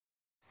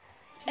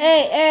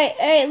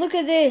Hey, look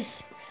at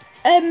this.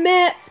 I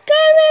met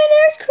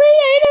Skylander's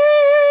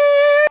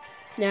creator.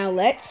 Now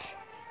let's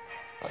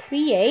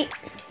create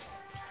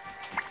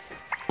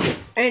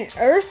an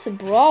Earth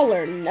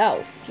Brawler.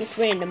 No, let's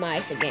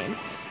randomize the game.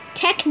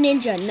 Tech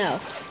Ninja, no.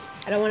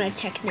 I don't want a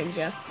Tech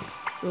Ninja.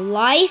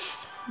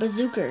 Life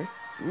Bazooker,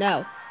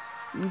 no.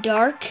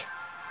 Dark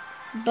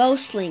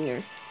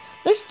Bowslinger.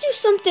 Let's do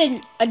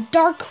something, a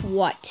dark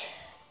what?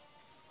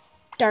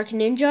 Dark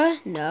Ninja,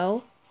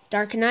 no.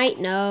 Dark Knight,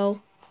 no.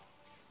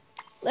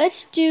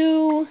 Let's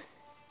do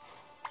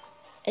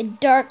a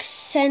Dark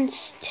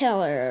Sense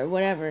Teller or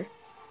whatever.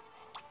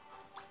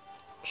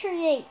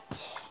 Create.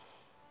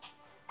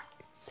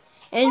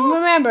 And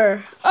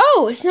remember,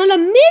 oh, it's not a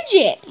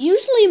midget.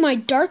 Usually my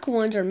dark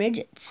ones are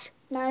midgets.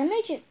 Not a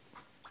midget.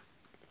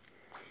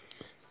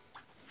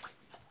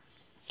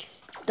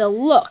 The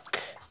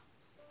look.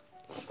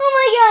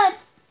 Oh my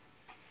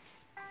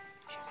god!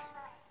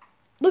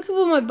 Look at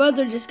what my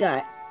brother just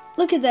got.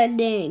 Look at that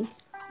dang.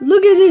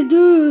 Look at this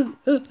dude.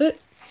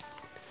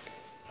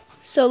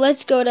 So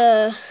let's go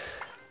to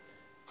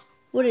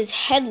what his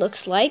head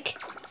looks like.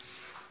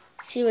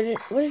 See what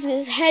is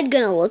his head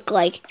gonna look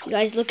like? You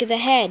guys look at the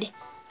head.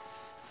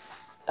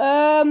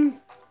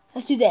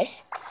 Let's do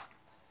this.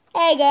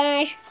 Hey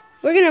guys,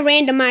 we're gonna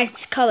randomize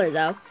this color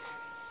though.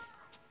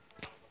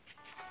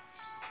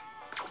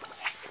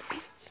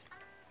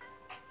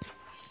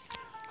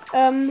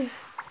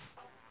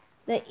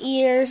 The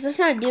ears. Let's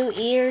not do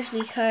ears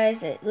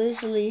because it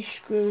usually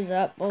screws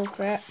up. Oh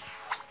crap.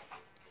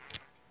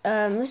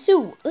 Let's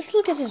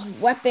look at his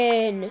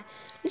weapon.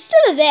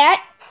 Instead of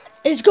that,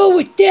 let's go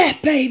with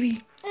that, baby.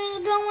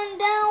 It's going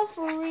down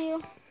for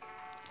real.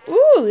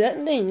 Ooh,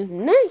 that thing is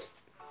nice.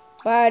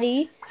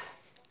 Body.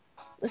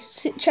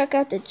 Let's check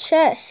out the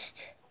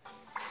chest.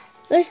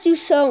 Let's do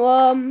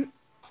some,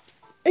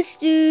 let's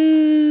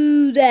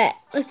do that.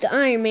 Like the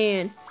Iron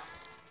Man.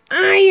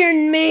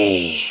 Iron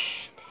Man.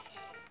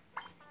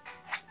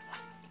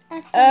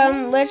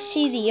 Let's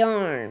see the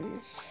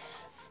arms.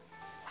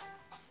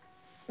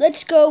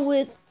 Let's go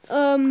with,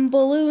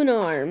 balloon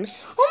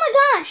arms. Oh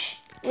my gosh!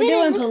 We're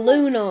doing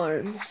balloon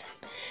arms.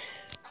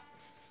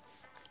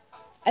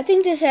 I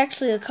think this is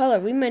actually a color.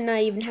 We might not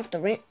even have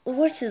to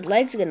what's his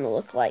legs gonna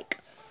look like?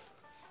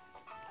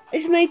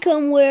 Let's make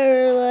him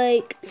wear,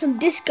 like, some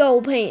disco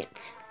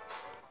pants.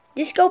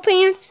 Disco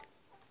pants?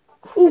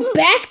 Ooh,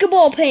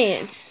 basketball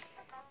pants.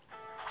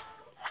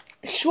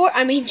 Shorts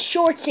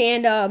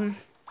and,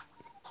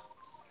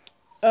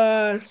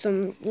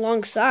 some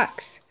long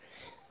socks.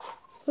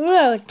 What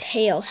about a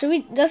tail?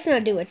 Let's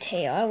not do a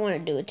tail. I want to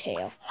do a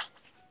tail.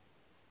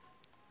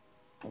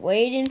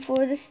 Waiting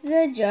for this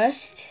to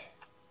adjust.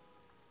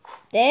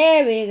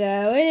 There we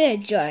go. It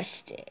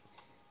adjusted.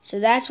 So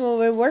that's what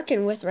we're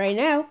working with right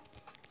now.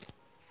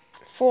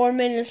 4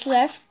 minutes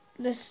left.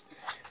 Let's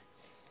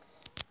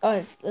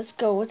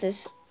go with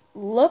his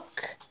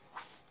look.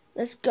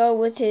 Let's go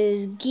with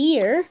his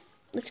gear.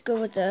 Let's go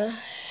with the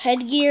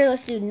headgear.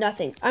 Let's do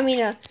nothing.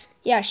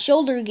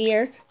 Shoulder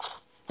gear.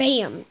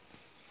 Bam.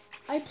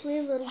 I play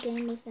a little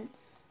game with him.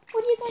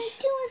 What are you going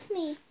to do with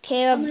me?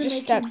 Caleb,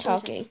 just stop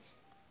talking.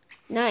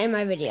 Not in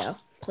my video,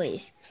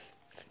 please.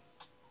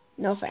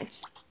 No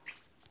offense.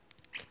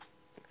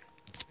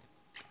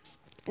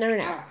 No.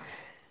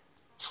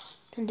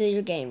 Don't do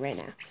your game right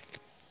now.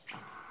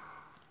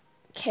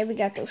 Okay, we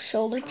got those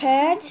shoulder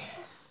pads.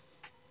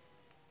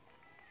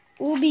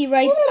 I'll be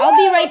right,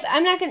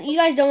 you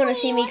guys don't want to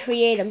see me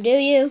create them, do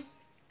you?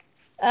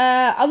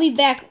 I'll be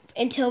back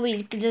until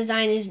we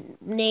design his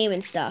name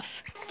and stuff.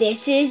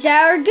 This is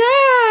our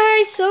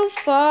guy so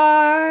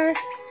far.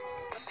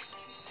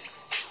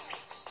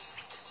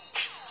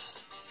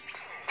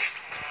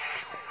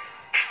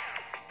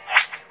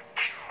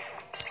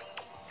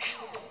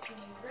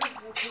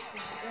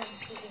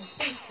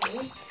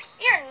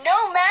 You're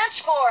no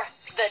match for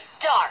the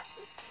dark.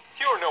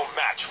 You're no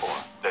match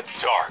for the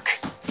dark.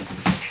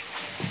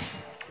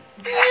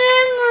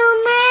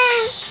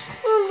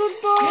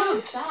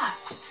 Dude, stop.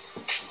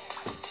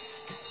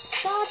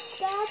 Stop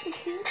the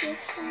previous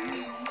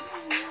song.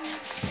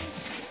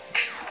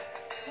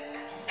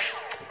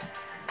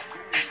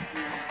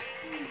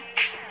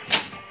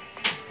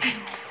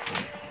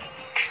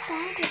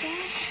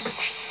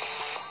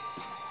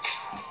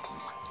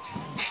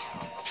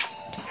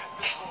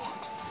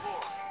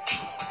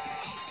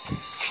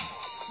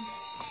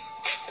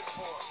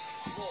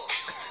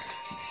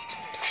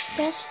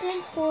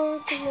 Destined for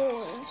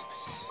glory.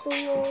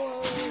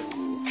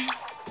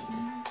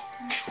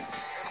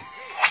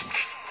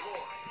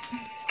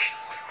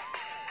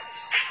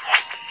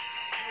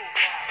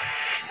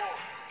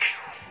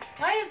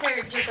 Why is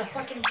there just a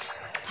fucking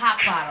pop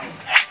bottle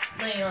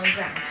laying on the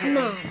ground?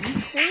 Mom,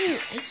 wait,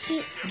 I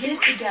can't. Get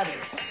it together.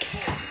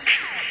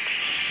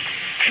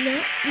 No,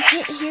 you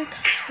can't hear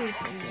cuss words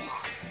in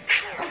this.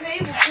 Okay,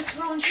 we'll quit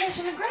throwing trash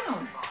on the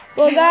ground.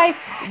 Well, guys,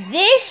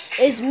 this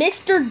is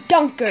Mr.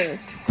 Dunker.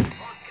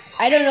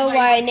 I don't know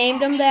why I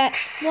named him that.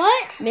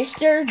 What?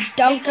 Mr. The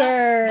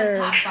Dunker.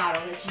 pop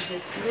bottle that you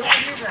just threw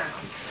on your ground.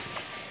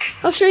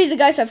 I'll show you the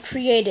guys I've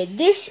created.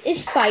 This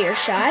is Fire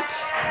Shot.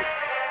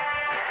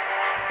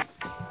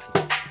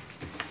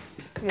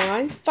 Come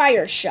on,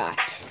 Fire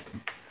Shot.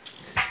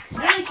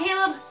 Really,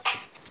 Caleb?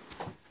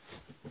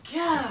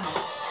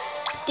 God.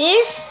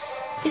 This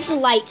is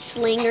Light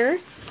Slinger.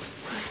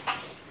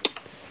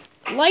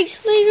 Light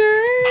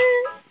Slinger.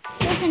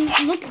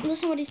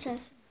 Listen what he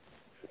says.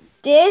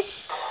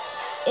 This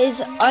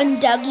is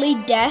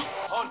Undeadly Death.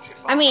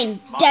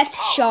 Death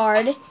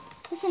Shard.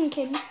 Listen,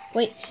 kid.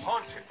 Wait,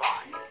 Haunted by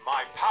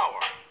my power.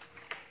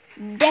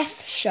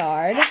 Death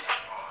Shard.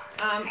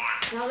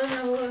 Tell them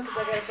to look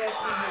because I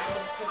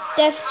gotta break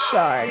Death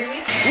Shard. Hear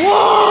me?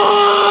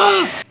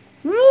 Whoa!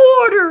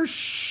 Water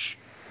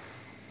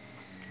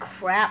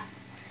crap.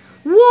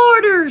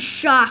 Water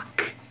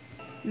Shock.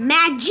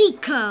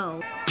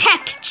 Magico.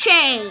 Tech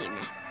Chain.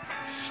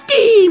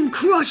 Steam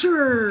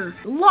Crusher.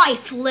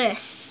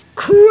 Lifeless.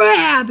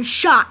 Crab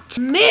Shot.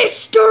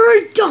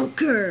 Mr.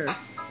 Dunker.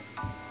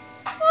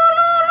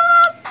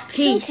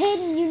 Peace. So,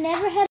 kid, you never had